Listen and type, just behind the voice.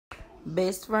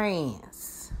Best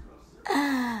friends.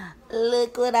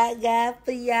 Look what I got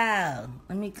for y'all.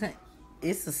 Let me cut.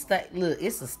 It's a steak. Look,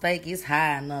 it's a steak. It's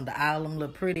high and under all them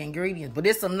little pretty ingredients, but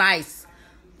it's a nice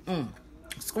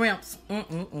scrimps.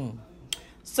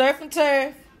 Surf and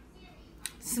turf,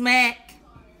 smack,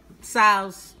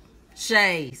 sauce,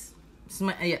 shays,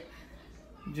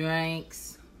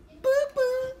 drinks. Boo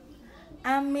boo.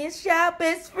 I miss y'all,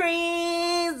 best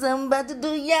friends. I'm about to do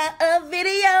y'all a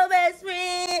video, best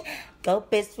friend. Go,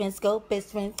 best friends, go,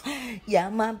 best friends.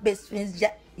 Y'all my best friends.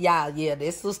 Y'all, yeah,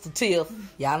 that's Sister Tiff.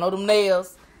 Y'all know them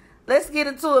nails. Let's get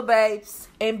into it, babes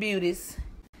and beauties.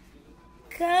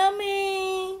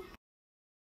 Coming.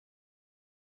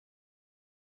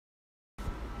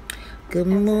 Good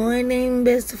morning,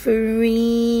 best friends.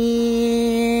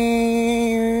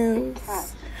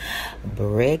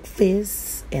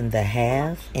 Breakfast in the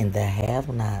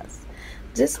have-nots.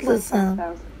 Just a little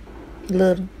something.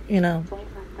 Little, you know.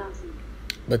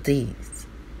 But that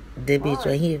bitch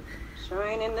right here,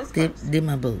 did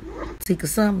my boo. See, cause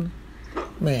something,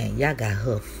 man, y'all got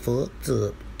her fucked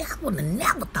up. I would have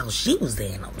never thought she was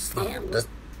there, you know what I'm saying? The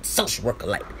social worker,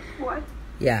 like. What?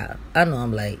 Yeah, I know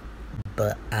I'm like,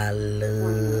 but I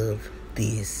love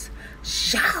this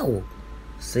show.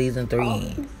 Season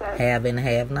 3, have and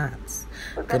have-nots.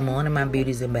 Good morning, my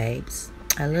beauties and babes.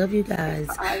 I love you guys,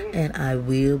 and I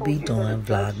will be doing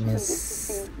Vlogtober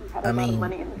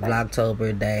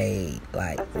day,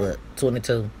 like, what,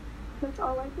 22?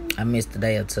 I missed a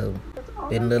day or two.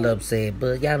 Been a little upset,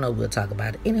 but y'all know we'll talk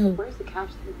about it. Anywho. Where's the couch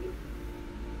to be?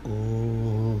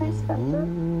 Ooh.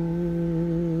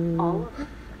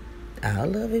 I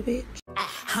love it, bitch.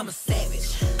 I'm a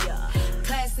savage.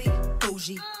 Classy,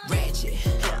 bougie, ratchet.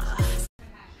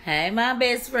 Hey, my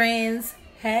best friends.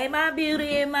 Hey, my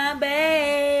beauty and my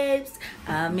babes.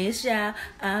 I miss y'all.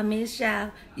 I miss y'all.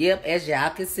 Yep, as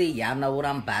y'all can see, y'all know what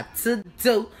I'm about to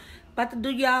do. About to do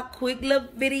y'all quick little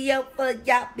video for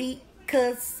y'all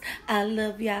because I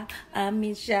love y'all. I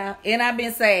miss y'all. And I've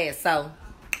been sad, so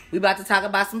we about to talk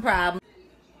about some problems.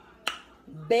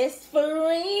 Best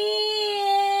friends.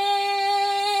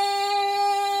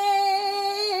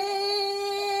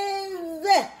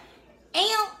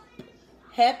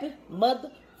 Happy mother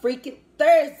freaking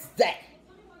Thursday.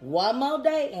 One more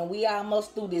day and we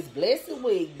almost through this blessed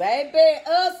week, baby.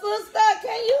 Sister,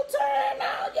 can you turn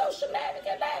on your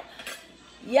shenanigans?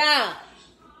 Y'all,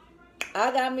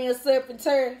 I got me a surf and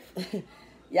turf.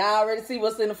 Y'all already see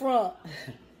what's in the front.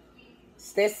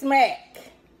 It's that smack.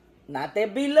 Not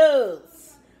that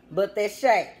B-Loves, but that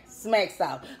shake. Smack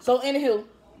sauce. So anywho,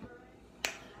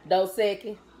 those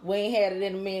second, we ain't had it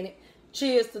in a minute.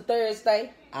 Cheers to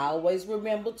Thursday. Always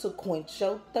remember to quench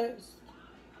your thirst.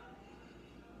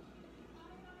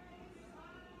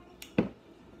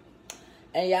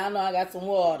 And y'all know I got some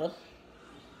water.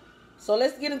 So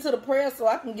let's get into the prayer so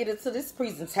I can get into this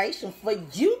presentation for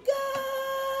you guys.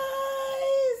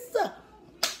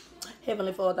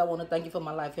 Heavenly Father, I want to thank you for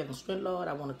my life, heaven, strength, Lord.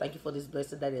 I want to thank you for this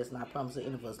blessed day that's not promised to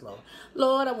any of us, Lord.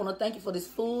 Lord, I want to thank you for this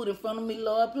food in front of me,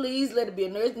 Lord. Please let it be a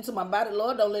nourishment to my body,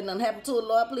 Lord. Don't let nothing happen to it,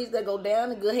 Lord. Please let it go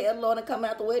down in good health, Lord, and come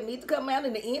out the way it needs to come out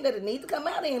in the end that it needs to come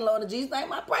out in, Lord. In Jesus'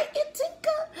 name I pray.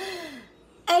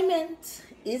 Amen.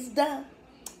 It's done.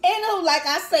 And like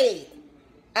I said,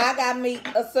 I got me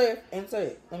a surf and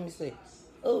turf. Let me see.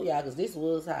 Oh, y'all, because this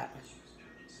was hot.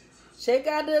 Check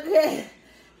out the cat.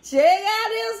 Check out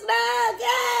this nugget.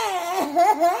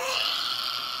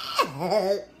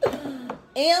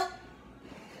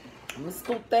 I'm going to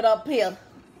scoop that up here.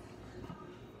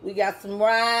 We got some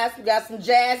rice. We got some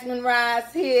jasmine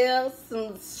rice here.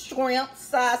 Some shrimp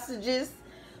sausages.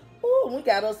 Ooh, we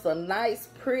got us a nice,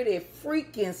 pretty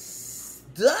freaking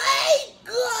steak.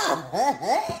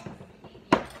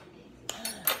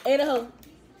 Anywho,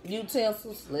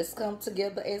 utensils, let's come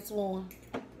together as one.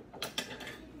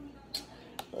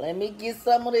 Let me get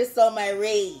some of this on my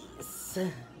rays.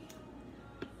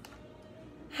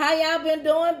 How y'all been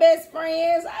doing, best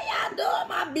friends? How y'all doing,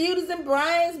 my beauties and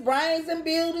brains and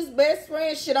beauties, best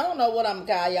friends? Shit, I don't know what I'm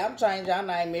gonna call y'all. I'm changing y'all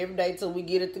name every day till we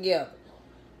get it together.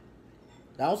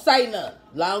 Don't say nothing,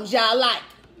 as long as y'all like it.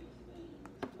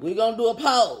 We gonna do a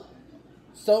poll.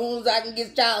 Soon as I can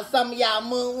get y'all, some of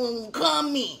y'all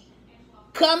come in.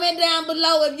 Comment down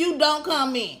below if you don't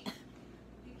come in.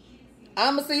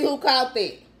 I'ma see who caught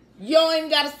that. You ain't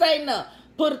gotta say nothing.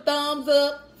 Put a thumbs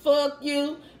up. Fuck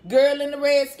you. Girl in the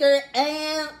red skirt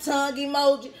and tongue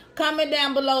emoji. Comment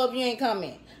down below if you ain't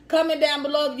coming. Comment down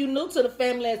below if you new to the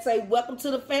family and say welcome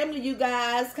to the family, you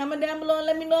guys. Comment down below and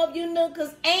let me know if you new,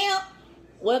 cause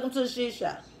welcome to the shit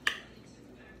show.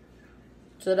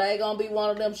 Today gonna be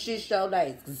one of them shit show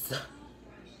days.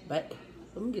 But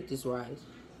let me get this rice.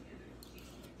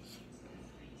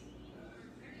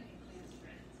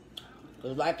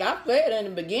 Cause like I said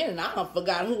in the beginning, I done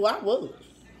forgot who I was.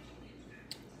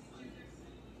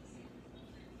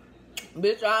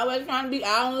 Bitch, always trying to be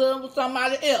out in love with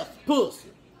somebody else. Pussy.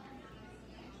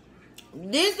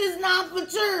 This is not for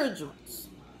children.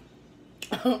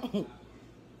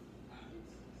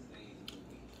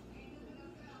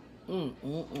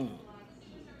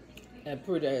 That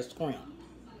pretty ass scrimp.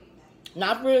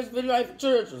 Not for this video, ain't for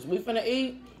children. We finna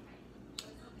eat.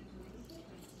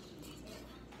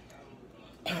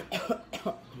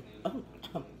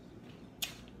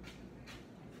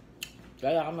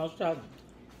 Y'all know something.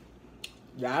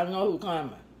 Y'all know who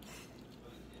coming.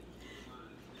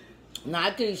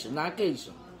 Not Keisha, not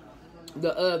Keisha.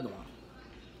 The other one.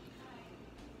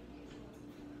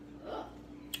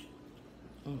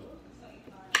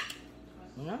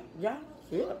 Yeah,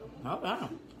 see it. Hold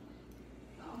on.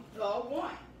 Oh,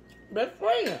 one. Best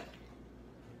friend.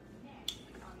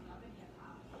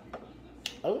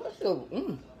 Oh, let's go.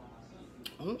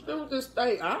 I'm still with this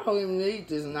steak. I don't even need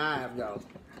this knife, though.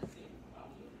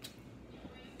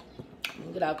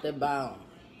 Get out that bone.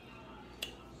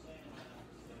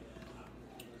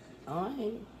 Oh, I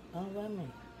ain't. Oh, wait a minute.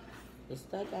 The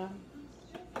steak out.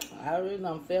 I already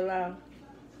done fell out.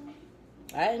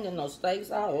 I ain't get no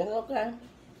steaks out. It's okay.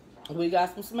 We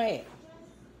got some smack.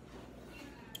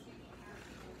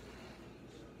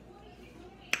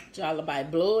 Y'all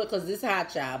about blow it, cause this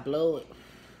hot, y'all blow it.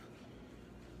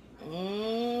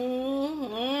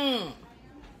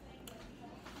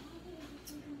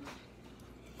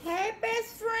 Hey,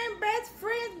 best friend, best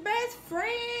friend, best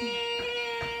friend.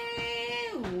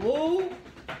 Woo.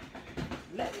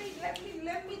 Let me see.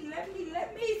 Let me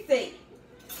see,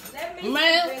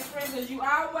 best friend, cause you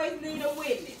always need a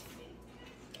witness.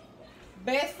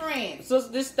 Best friend. So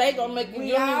this steak gonna make you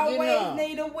We always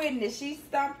need a witness. She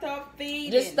stomped her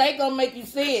feet. This steak gonna make you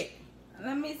sick.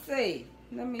 Let me see.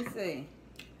 Let me see.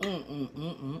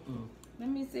 Let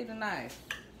me see the knife.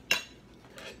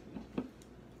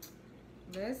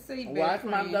 Let's see, best Watch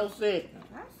friend. my dough sick.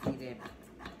 I see that.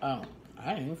 Oh,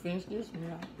 I didn't even finish this one,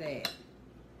 y'all. That.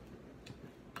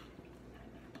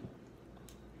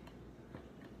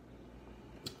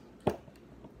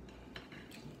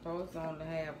 Supposed to only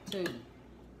have two.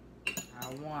 I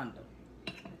wonder.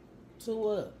 Two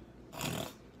what?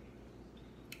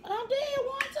 I did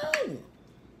one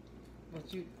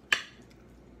too.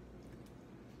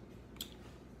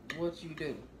 What you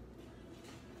do?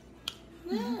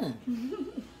 Yeah.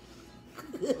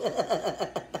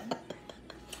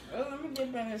 Well, let me get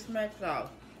back this smack sauce.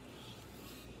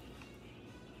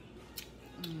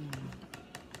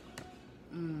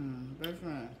 Best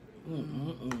friend.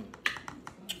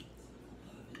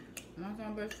 My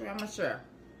best friend, I'm gonna share.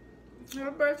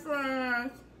 Her best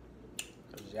friends.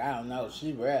 Cause y'all know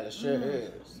she rather sure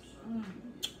is.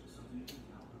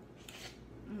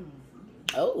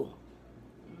 Oh.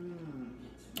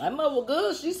 That mother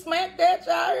good. She smacked that.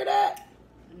 Y'all hear that?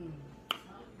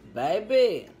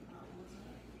 Baby.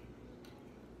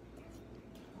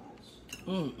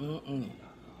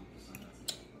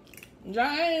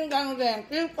 Y'all ain't got no damn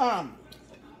coupon.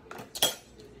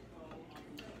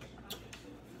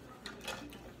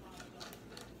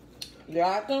 Yeah,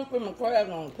 I think put my crabs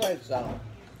on the plate, so.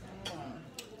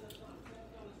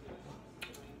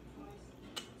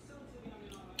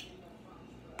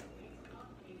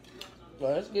 So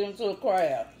let's get into the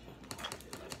crab.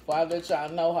 Before I let y'all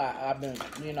know how I've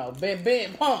been,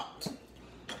 being pumped.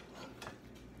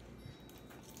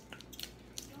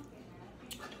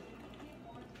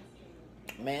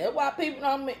 Man, that's why people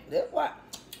don't make, that's why.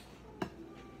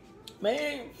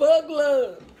 Man, fuck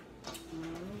love.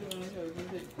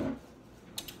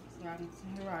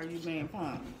 Here are you being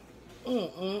pumped?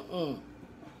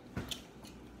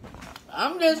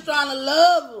 I'm just trying to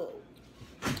love her.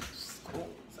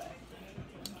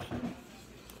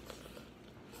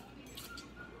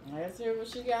 Let's hear what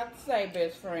she got to say,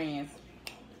 best friends.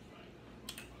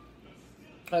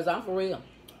 Cause I'm for real.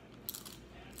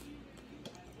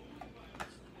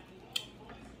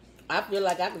 I feel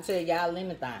like I can tell y'all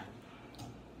anything.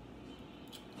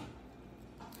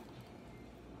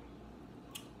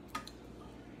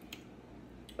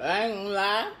 I ain't gonna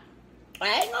lie.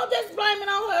 I ain't gonna just blame it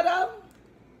on her though.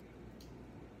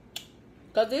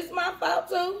 Cause it's my fault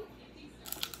too.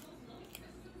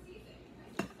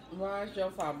 Why is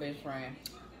your fault, best friend?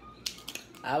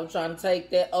 I was trying to take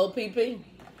that OPP.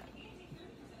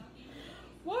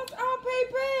 What's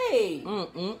OPP?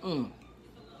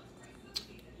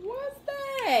 What's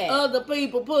that? Other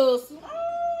people pussy.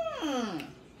 Mm.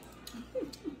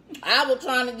 I was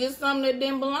trying to get something that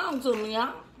didn't belong to me,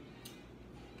 y'all.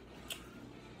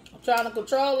 Trying to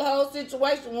control the whole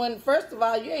situation when, first of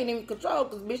all, you ain't even control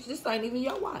because, bitch, this ain't even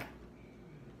your wife.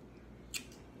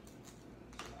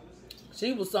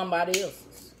 She was somebody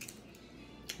else's.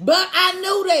 But I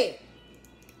knew that.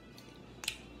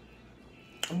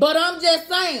 But I'm just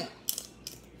saying.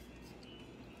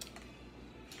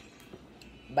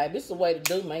 Baby, it's the way to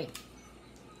do me.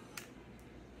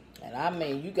 And I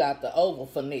mean, you got the over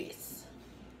finesse.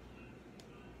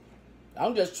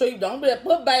 Don't just don't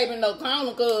put baby in no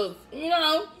corner, because, you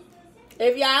know,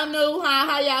 if y'all knew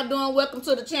how y'all doing, welcome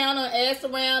to the channel. Ask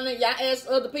around and y'all ask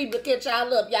other people to catch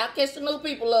y'all up. Y'all catch the new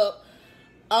people up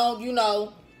on, you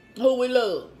know, who we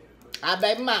love. Our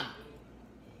baby mama.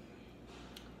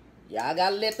 Y'all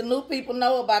gotta let the new people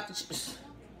know about the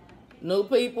new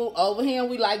people. Over here,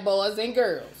 we like boys and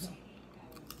girls.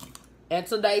 And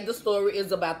today, the story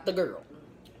is about the girl.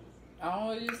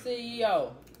 Only the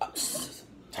CEO.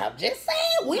 I'm just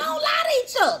saying, we don't lie to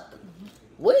each other.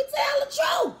 We tell the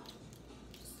truth.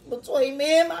 It's between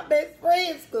me and my best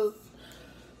friends, because,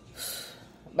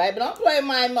 baby, don't play with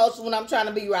my emotions when I'm trying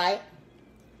to be right.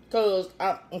 Because,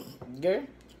 girl.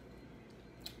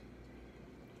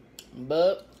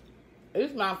 But,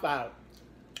 it's my fault.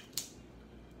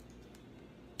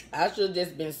 I should have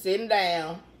just been sitting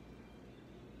down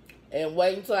and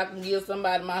waiting until I can give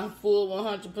somebody my full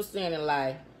 100% in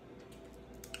life.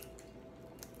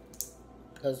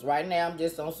 Because right now, I'm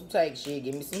just on some take shit.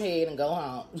 Give me some head and go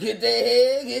home. Get that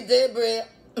head, get that bread.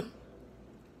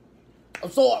 I'm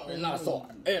sorry, not sorry.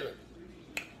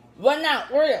 But now,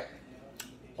 real.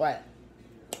 Wait.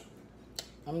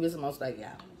 I'm gonna get some more steak,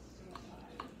 y'all.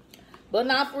 But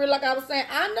now, for real, like I was saying,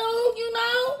 I knew, you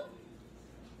know,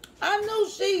 I knew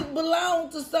she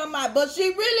belonged to somebody. But she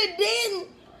really didn't,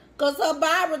 because her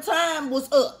Bible time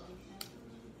was up.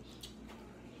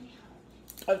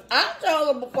 I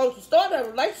told her before she started a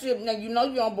relationship, now you know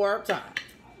you're on borrowed time.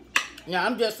 Yeah,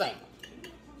 I'm just saying.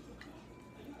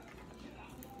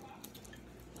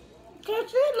 Cause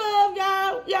she loved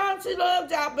y'all. She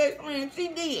loved y'all best friend. She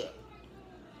did.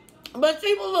 But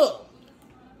she was look.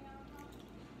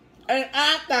 And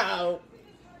I thought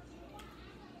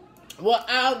what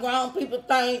all grown people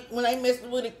think when they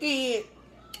messing with a kid,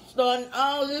 starting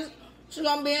all this. She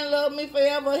gonna be in love with me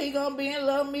forever. He gonna be in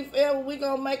love with me forever. We're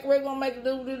gonna make it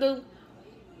do.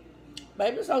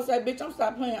 Baby, so say, bitch, I'm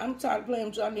stop playing. I'm tired of playing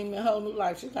with you. I need me a whole new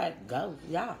life. She's like, go,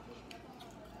 yeah.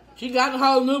 She got a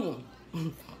whole new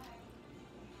one.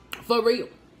 For real.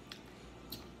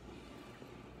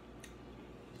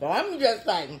 So I'm just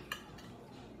saying.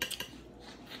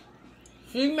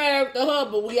 She married to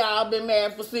her, but we all been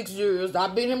married for 6 years.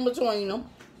 I've been in between them.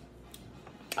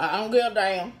 I don't give a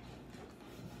damn.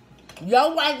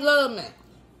 Your wife love me.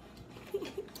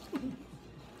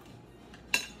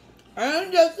 I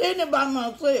ain't just sitting it by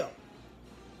myself.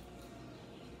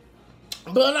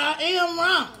 But I am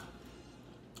wrong.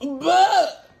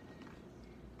 But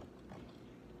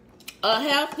a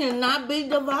house cannot be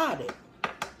divided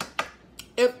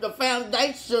if the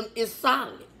foundation is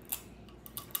solid.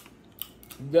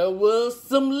 There was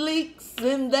some leaks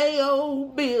in their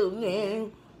old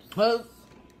building. But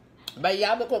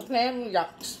y'all better quit playing with y'all.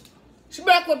 She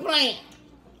better quit playing.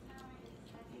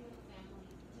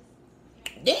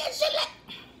 Then she let...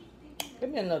 Give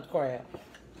me another crab.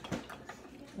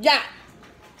 Yeah.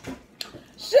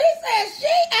 She said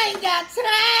she ain't got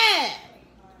time.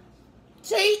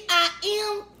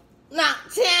 T-I-M, not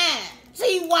time.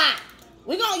 T-Y.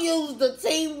 We're going to use the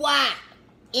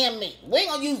T-Y-M-E. We ain't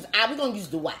going to use I. We're going to use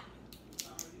the Y.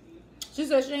 She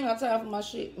said she ain't got time for my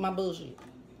shit, my bullshit.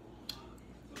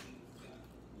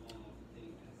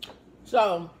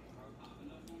 So,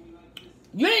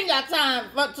 you ain't got time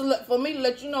for me to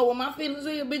let you know what my feelings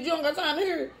is, bitch. You don't got time to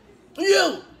hear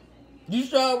it. You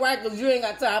sure right, because you ain't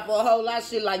got time for a whole lot of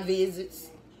shit like visits.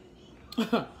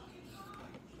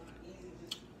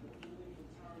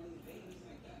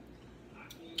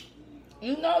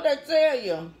 You know they tell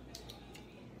you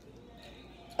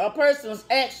a person's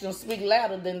actions speak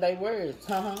louder than their words.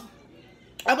 I'm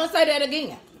going to say that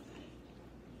again.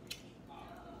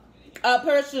 A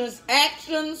person's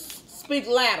actions speak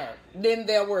louder than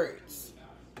their words.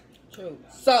 True.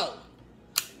 So,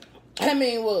 I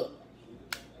mean what?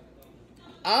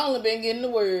 I only been getting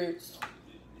the words.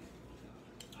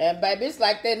 And baby, it's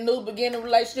like that new beginning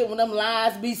relationship when them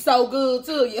lies be so good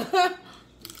to you.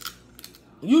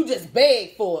 You just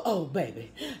beg for it. Oh,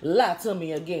 baby, lie to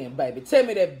me again, baby. Tell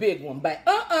me that big one, baby.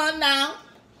 Now.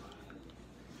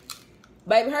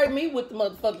 Baby, hurt me with the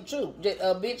motherfucking truth.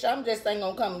 Bitch, I'm just ain't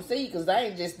gonna come and see you because I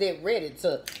ain't just that ready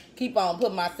to keep on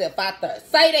putting myself out there.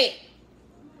 Say that.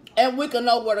 And we can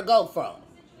know where to go from.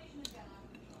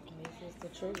 This is the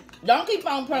truth. Don't keep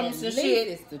on promising shit.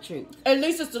 It's the truth. At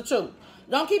least it's the truth.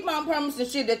 Don't keep on promising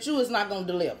shit that you is not gonna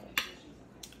deliver.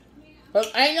 But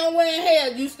ain't no way in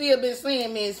hell you still been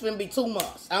seeing me. It's finna be 2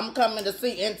 months. I'm coming to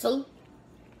see in 2.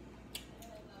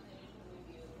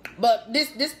 But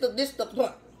this the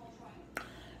point.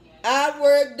 I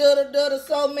work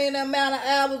so many amount of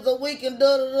hours a week and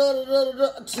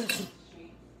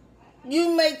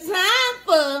You make time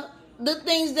for the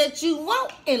things that you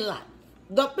want in life.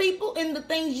 The people and the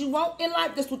things you want in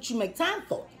life, that's what you make time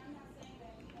for.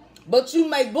 But you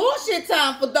make bullshit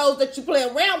time for those that you play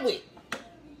around with.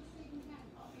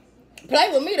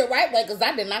 Play with me the right way, because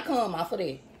I did not come off of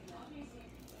that.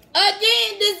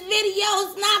 Again, this video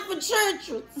is not for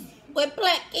churches where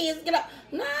black kids get up.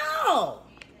 No.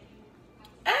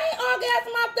 I ain't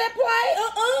orgasm off that play.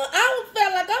 I don't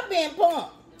feel like I'm being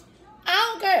pumped. I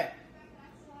don't care.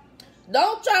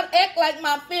 Don't try to act like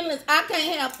my feelings. I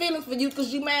can't have feelings for you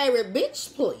because you married,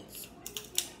 bitch, please.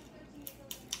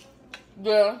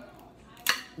 Girl,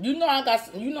 you know I'm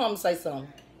gonna say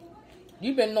something.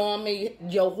 You been knowing me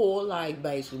your whole life,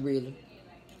 basically, really.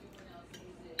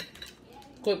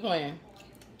 Quit playing.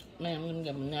 Man, let me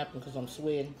get my napkin because I'm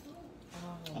sweating.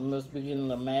 I must be getting a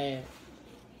little mad.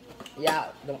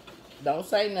 Y'all, don't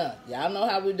say nothing. Y'all know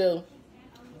how we do.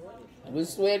 We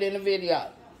sweat in the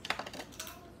video.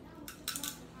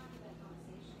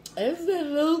 It's the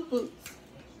lupus.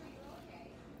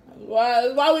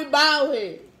 Why we bow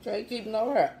here? Can't keep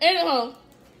no hair. Anyhow,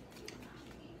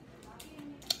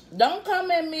 don't come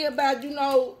at me about,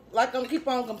 like I'm keep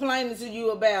on complaining to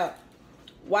you about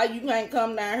why you can't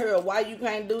come down here or why you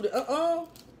can't do the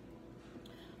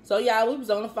So y'all, we was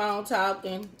on the phone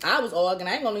talking. I was arguing.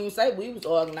 I ain't gonna even say we was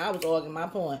arguing. I was arguing my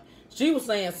point. She was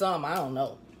saying something, I don't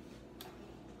know.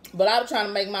 But I was trying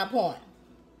to make my point.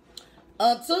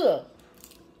 Until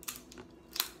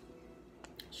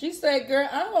she said, girl,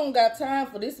 I don't got time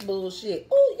for this bullshit.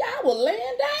 Ooh, y'all were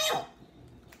laying down.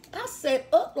 I sat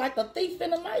up like a thief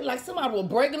in the night, like somebody was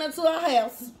breaking into her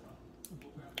house.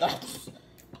 I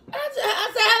said,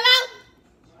 hello?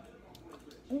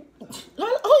 Who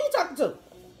you talking to?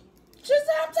 She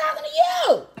said, I'm talking to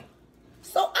you.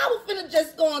 So I was finna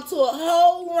just go into a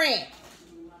whole rant.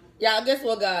 Y'all, guess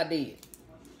what God did?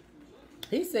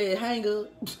 He said, hang up.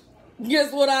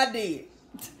 Guess what I did?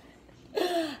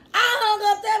 I hung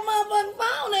up that motherfucking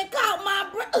phone and caught my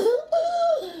breath.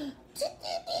 She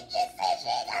said she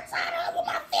ain't got tired of with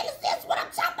my feelings. That's what I'm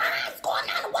talking about. What's going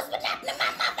on and what's been happening in my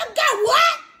motherfucking girl.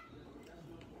 What?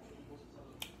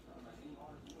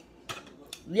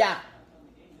 Yeah.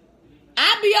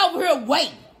 I be over here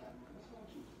waiting.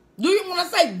 Do you want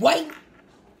to say wait?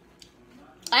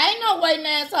 I ain't no waiting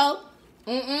asshole.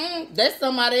 That's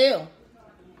somebody else.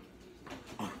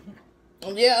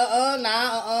 Yeah,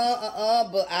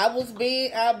 but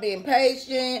I've been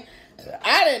patient.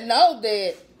 I didn't know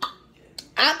that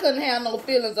I couldn't have no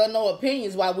feelings or no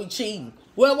opinions while we cheating.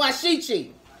 Well, why she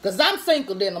cheating? Because I'm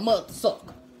single than a mother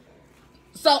sucker.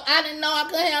 So I didn't know I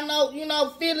couldn't have no,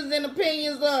 feelings and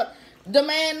opinions or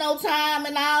demand no time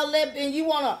and all that. And you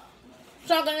want to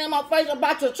talking in my face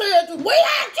about your children. We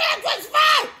have children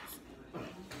first.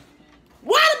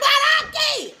 What about our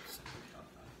kids?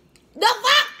 The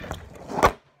fuck?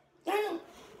 Damn.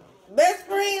 Best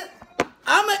friend,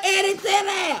 I'm going to edit that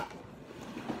out.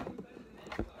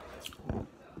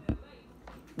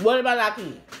 What about our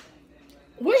kids?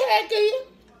 We had kids.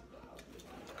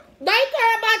 They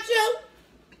care about you.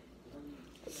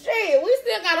 Shit, we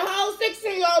still got a whole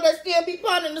 16-year-old that still be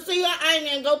punting to see her ain't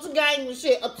and go to games and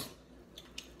shit.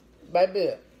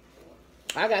 Baby,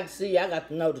 I got to see, I got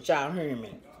to know that y'all hearing me.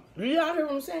 Do y'all hear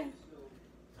what I'm saying?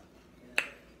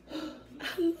 I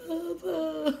love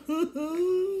her.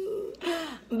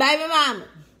 Baby mama,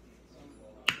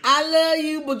 I love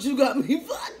you, but you got me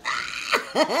fucked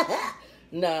up.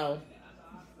 No.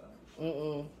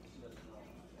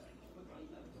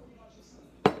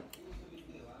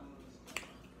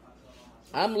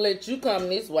 I'm gonna let you come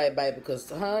this way, baby, because,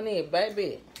 honey,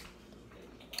 baby,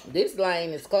 this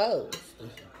lane is closed.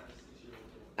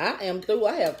 I am through.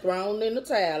 I have thrown in the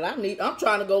towel. I'm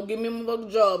trying to go get me a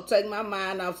job, take my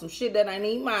mind off some shit that ain't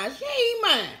even mine. She ain't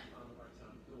mine.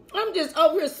 I'm just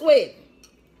over here sweating.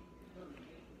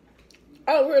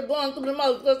 Over here going through the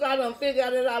most because I done figured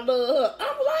out that I love her.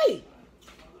 I'm late.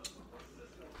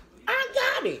 I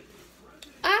got it.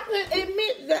 I can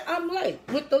admit that I'm late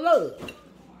with the love.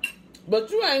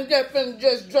 But you ain't just finna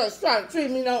just try to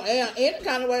treat me any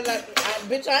kind of way like,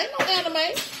 bitch, I ain't no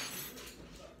anime.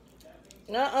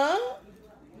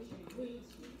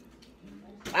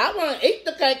 I want to eat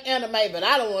the cake anime, but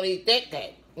I don't want to eat that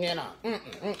cake,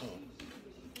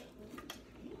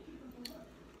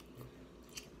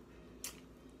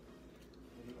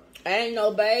 Ain't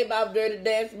no babe out there to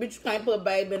dance, bitch. You can't put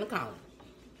babe in the corner.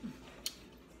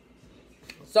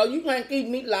 So you can't keep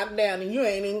me locked down and you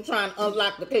ain't even trying to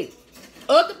unlock the key.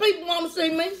 Other people want to see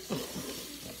me.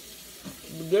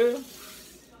 The girl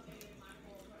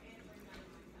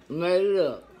made it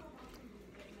up.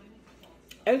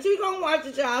 And she gonna watch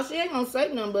it, y'all. She ain't gonna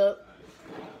say nothing, but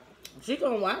she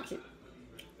gonna watch it.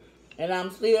 And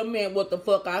I'm still meant what the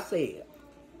fuck I said.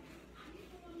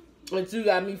 But you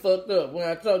got me fucked up when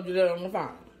I told you that on the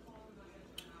phone.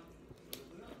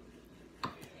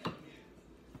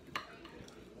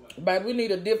 Baby, we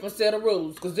need a different set of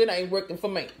rules because it ain't working for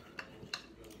me.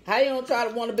 How you don't try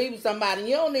to want to be with somebody?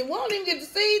 We don't even get to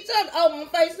see each other. Oh, on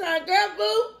FaceTime, girl,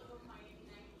 boo.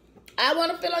 I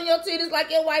want to feel on your titties like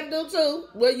your wife do too.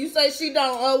 Well, you say she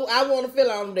don't. Oh, I want to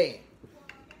feel on them.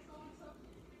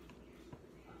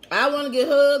 I want to get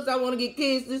hugs. I want to get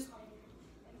kisses.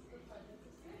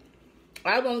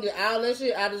 I want to get all that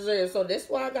shit I deserve. So that's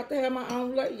why I got to have my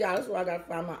own lady, y'all. That's why I got to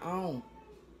find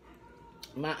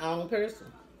my own person.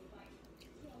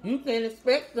 You can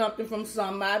expect something from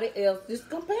somebody else's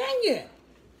companion.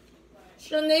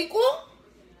 Shaniqua,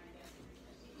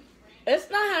 it's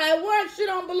not how it works. She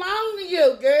don't belong to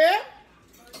you, girl.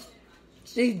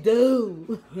 She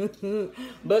do.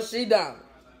 But she don't.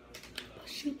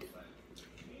 She do.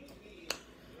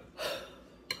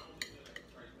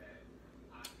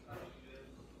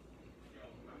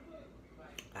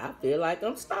 I feel like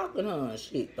I'm stalking her and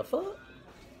shit. The fuck?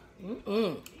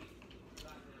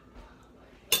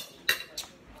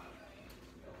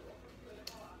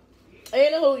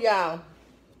 Anywho, y'all.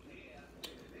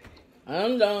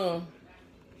 I'm done.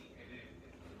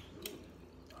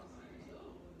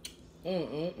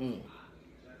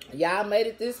 Y'all made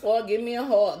it this far. Give me a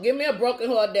heart. Give me a broken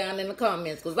heart down in the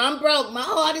comments. Because I'm broke. My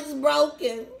heart is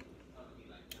broken.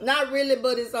 Not really,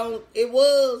 but it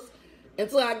was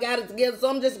until I got it together. So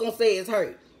I'm just going to say it's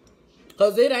hurt.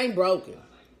 Because it ain't broken.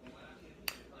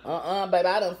 Baby,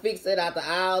 I done fixed it after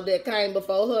all that came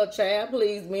before her, child.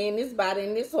 Please, me and this body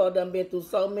and this heart done been through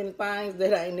so many things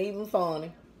that ain't even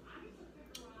funny.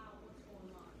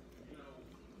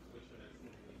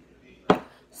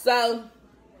 So,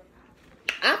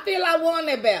 I feel I won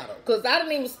that battle. Because I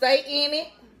didn't even stay in it.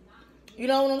 You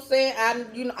know what I'm saying?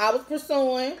 I was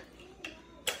pursuing.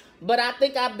 But I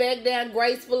think I backed down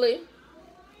gracefully.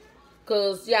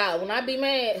 Because, y'all, when I be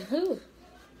mad,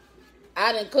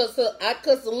 I didn't cuss her. I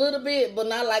cussed a little bit, but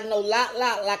not like no lot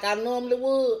like I normally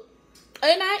would.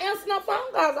 And I ain't answered no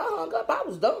phone calls. I hung up. I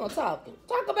was done talking.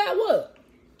 Talk about what?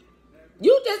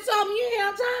 You just told me you ain't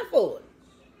have time for it.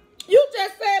 You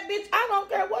just said, bitch, I don't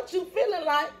care what you feeling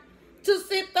like to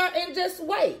sit there and just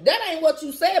wait. That ain't what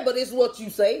you said, but it's what you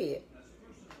said.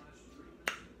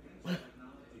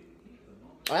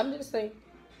 I'm just saying.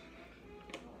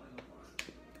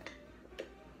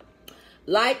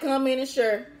 Like, comment, and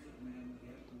share.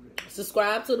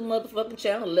 Subscribe to the motherfucking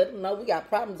channel. Let them know we got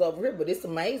problems over here. But it's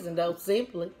amazing, though.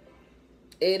 Simply.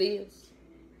 It is.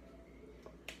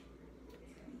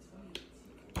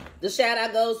 The shout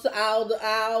out goes to all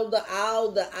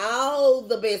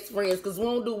the best friends. Because we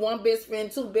don't do one best friend,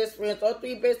 two best friends, or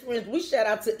three best friends. We shout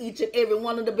out to each and every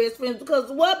one of the best friends. Because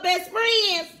we're best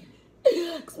friends.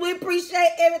 Because we appreciate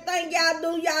everything y'all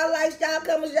do. Y'all likes, y'all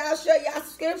comments, y'all share, y'all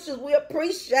subscriptions. We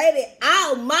appreciate it.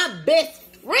 All my best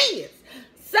friends.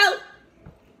 So,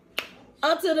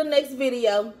 until the next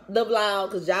video, the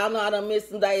vlog, because y'all know I done missed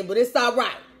some days, but it's all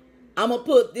right. I'm going to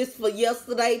put this for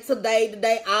yesterday,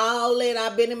 today, all that.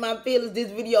 I've been in my feelings,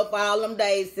 this video for all them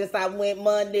days since I went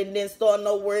Monday and didn't start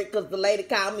no work because the lady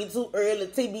called me too early.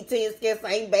 TB10 scarce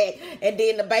ain't back. And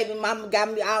then the baby mama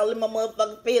got me all in my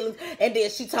motherfucking feelings. And then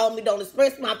she told me don't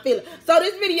express my feelings. So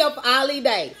this video for all these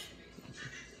days.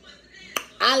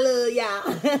 I love y'all.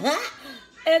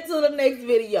 Until the next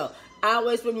video.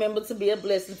 Always remember to be a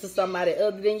blessing to somebody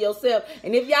other than yourself.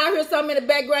 And if y'all hear something in the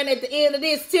background at the end of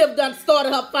this, Tiff done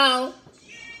started her phone.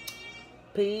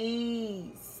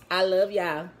 Peace. I love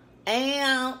y'all.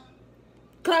 And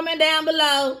comment down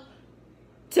below.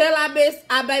 Tell our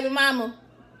baby mama.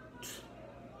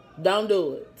 Don't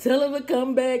do it. Tell her to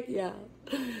come back, y'all.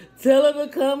 Tell her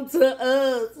to come to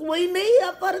us. We need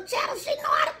her for the channel. She know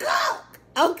how to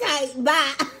cook. Okay,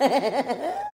 bye.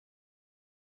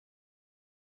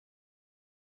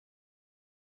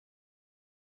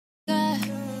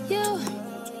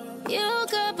 You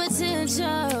got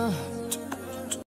potential.